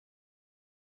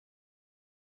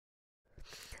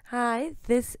Hi,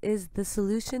 this is the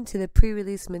solution to the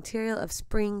pre-release material of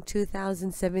Spring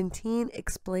 2017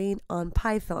 explained on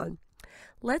Python.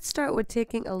 Let's start with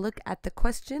taking a look at the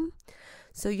question.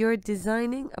 So you're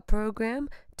designing a program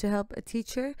to help a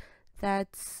teacher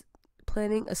that's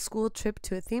planning a school trip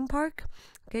to a theme park.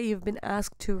 Okay, you've been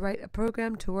asked to write a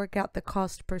program to work out the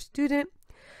cost per student.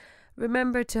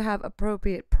 Remember to have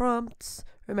appropriate prompts.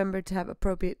 Remember to have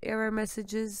appropriate error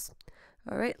messages.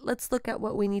 Alright, let's look at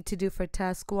what we need to do for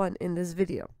task 1 in this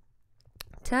video.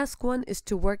 Task 1 is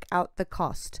to work out the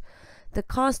cost. The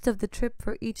cost of the trip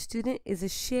for each student is a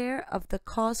share of the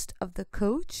cost of the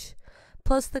coach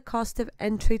plus the cost of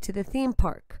entry to the theme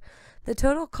park. The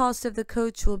total cost of the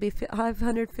coach will be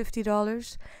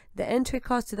 $550. The entry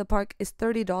cost to the park is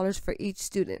 $30 for each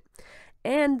student.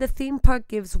 And the theme park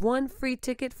gives 1 free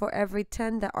ticket for every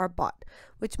 10 that are bought,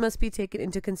 which must be taken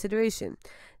into consideration.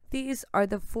 These are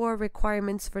the 4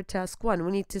 requirements for task 1.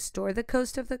 We need to store the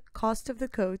cost of the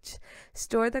coach,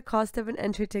 store the cost of an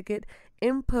entry ticket,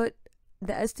 input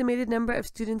the estimated number of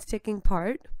students taking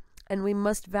part, and we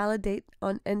must validate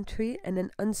on entry and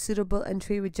an unsuitable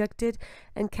entry rejected,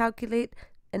 and calculate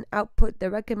and output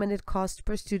the recommended cost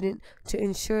per student to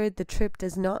ensure the trip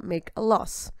does not make a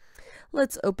loss.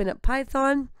 Let's open up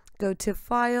Python, go to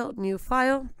File, New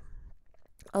File.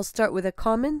 I'll start with a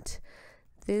comment.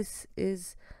 This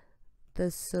is the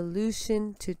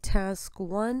solution to task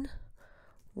 1,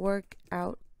 work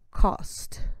out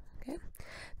cost. Okay.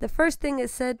 The first thing it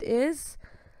said is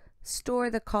store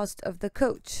the cost of the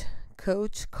coach.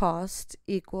 Coach cost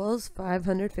equals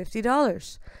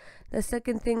 $550. The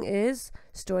second thing is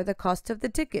store the cost of the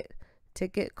ticket.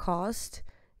 Ticket cost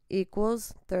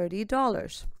equals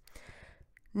 $30.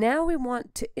 Now we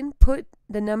want to input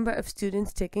the number of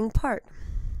students taking part.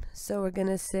 So we're going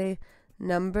to say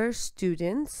number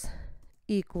students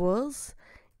equals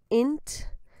int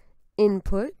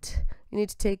input. You need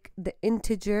to take the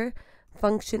integer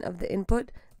function of the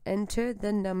input, enter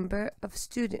the number of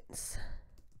students.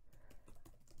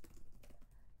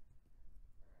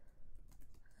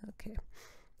 Okay.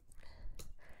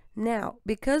 Now,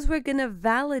 because we're going to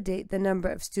validate the number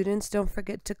of students, don't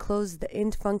forget to close the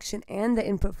int function and the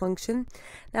input function.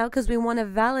 Now, because we want to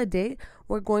validate,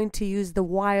 we're going to use the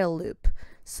while loop.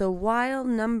 So while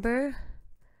number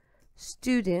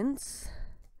students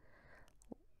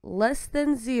less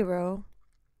than 0,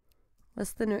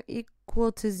 less than or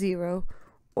equal to 0,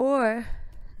 or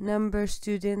number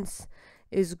students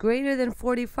is greater than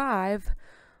 45,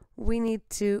 we need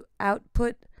to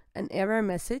output an error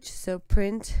message. So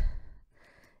print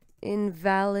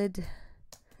invalid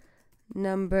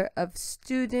number of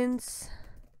students.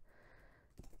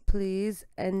 Please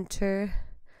enter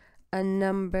a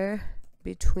number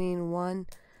between 1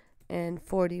 and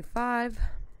 45.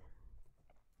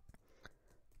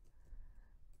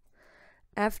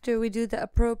 After we do the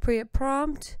appropriate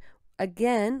prompt,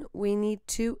 again, we need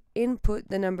to input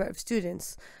the number of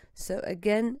students. So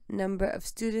again, number of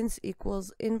students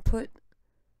equals input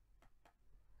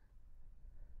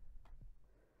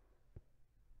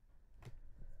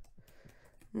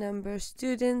number of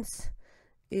students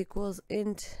equals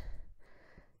int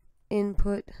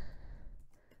input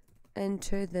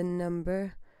enter the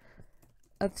number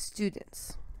of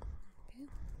students. Okay.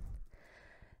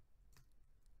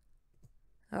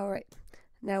 All right,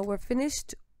 now we're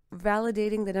finished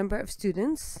validating the number of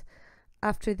students.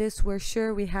 After this, we're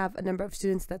sure we have a number of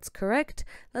students that's correct.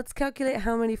 Let's calculate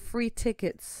how many free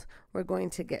tickets we're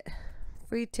going to get.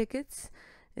 Free tickets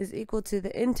is equal to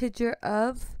the integer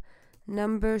of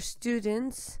number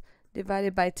students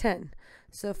divided by 10.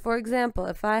 So for example,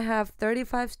 if I have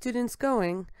 35 students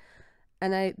going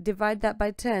and I divide that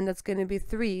by 10, that's going to be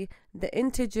 3. The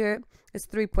integer is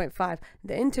 3.5.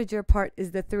 The integer part is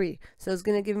the 3. So it's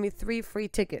going to give me 3 free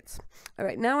tickets. All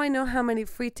right, now I know how many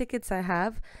free tickets I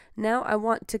have. Now I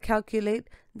want to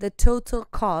calculate the total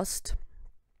cost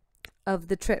of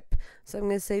the trip. So I'm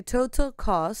going to say total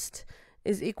cost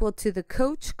is equal to the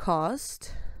coach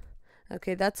cost.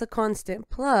 Okay, that's a constant,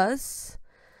 plus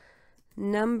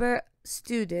number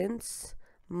students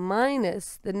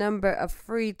minus the number of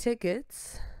free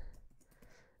tickets.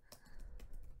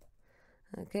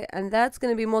 Okay, and that's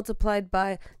going to be multiplied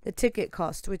by the ticket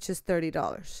cost, which is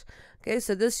 $30. Okay,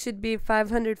 so this should be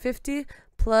 550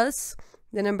 plus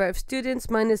the number of students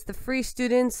minus the free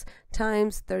students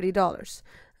times $30.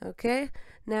 Okay,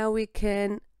 now we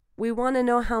want to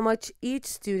know how much each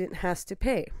student has to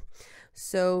pay.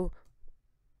 So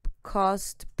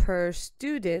cost per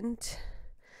student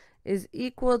is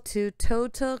equal to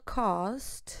total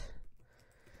cost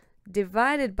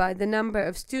divided by the number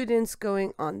of students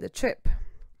going on the trip.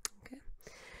 Okay.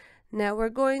 Now we're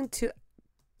going to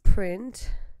print,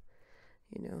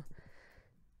 you know,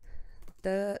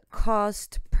 the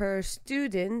cost per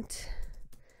student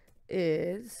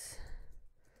is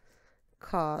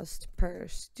cost per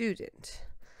student.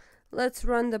 Let's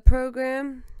run the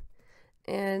program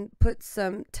and put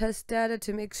some test data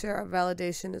to make sure our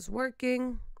validation is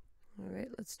working. All right,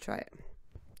 let's try it.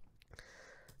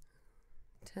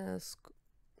 Task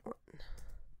 1.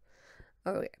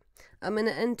 Okay, I'm going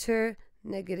to enter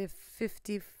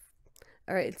 -50.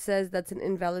 All right, it says that's an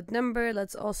invalid number.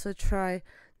 Let's also try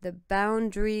the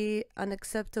boundary,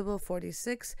 unacceptable,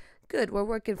 46. Good, we're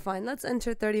working fine. Let's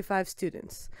enter 35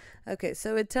 students. Okay,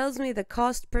 so it tells me the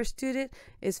cost per student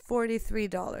is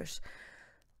 $43.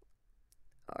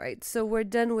 All right, so we're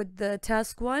done with the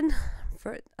task 1.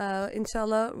 For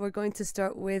inshallah, we're going to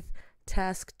start with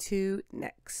task 2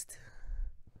 next.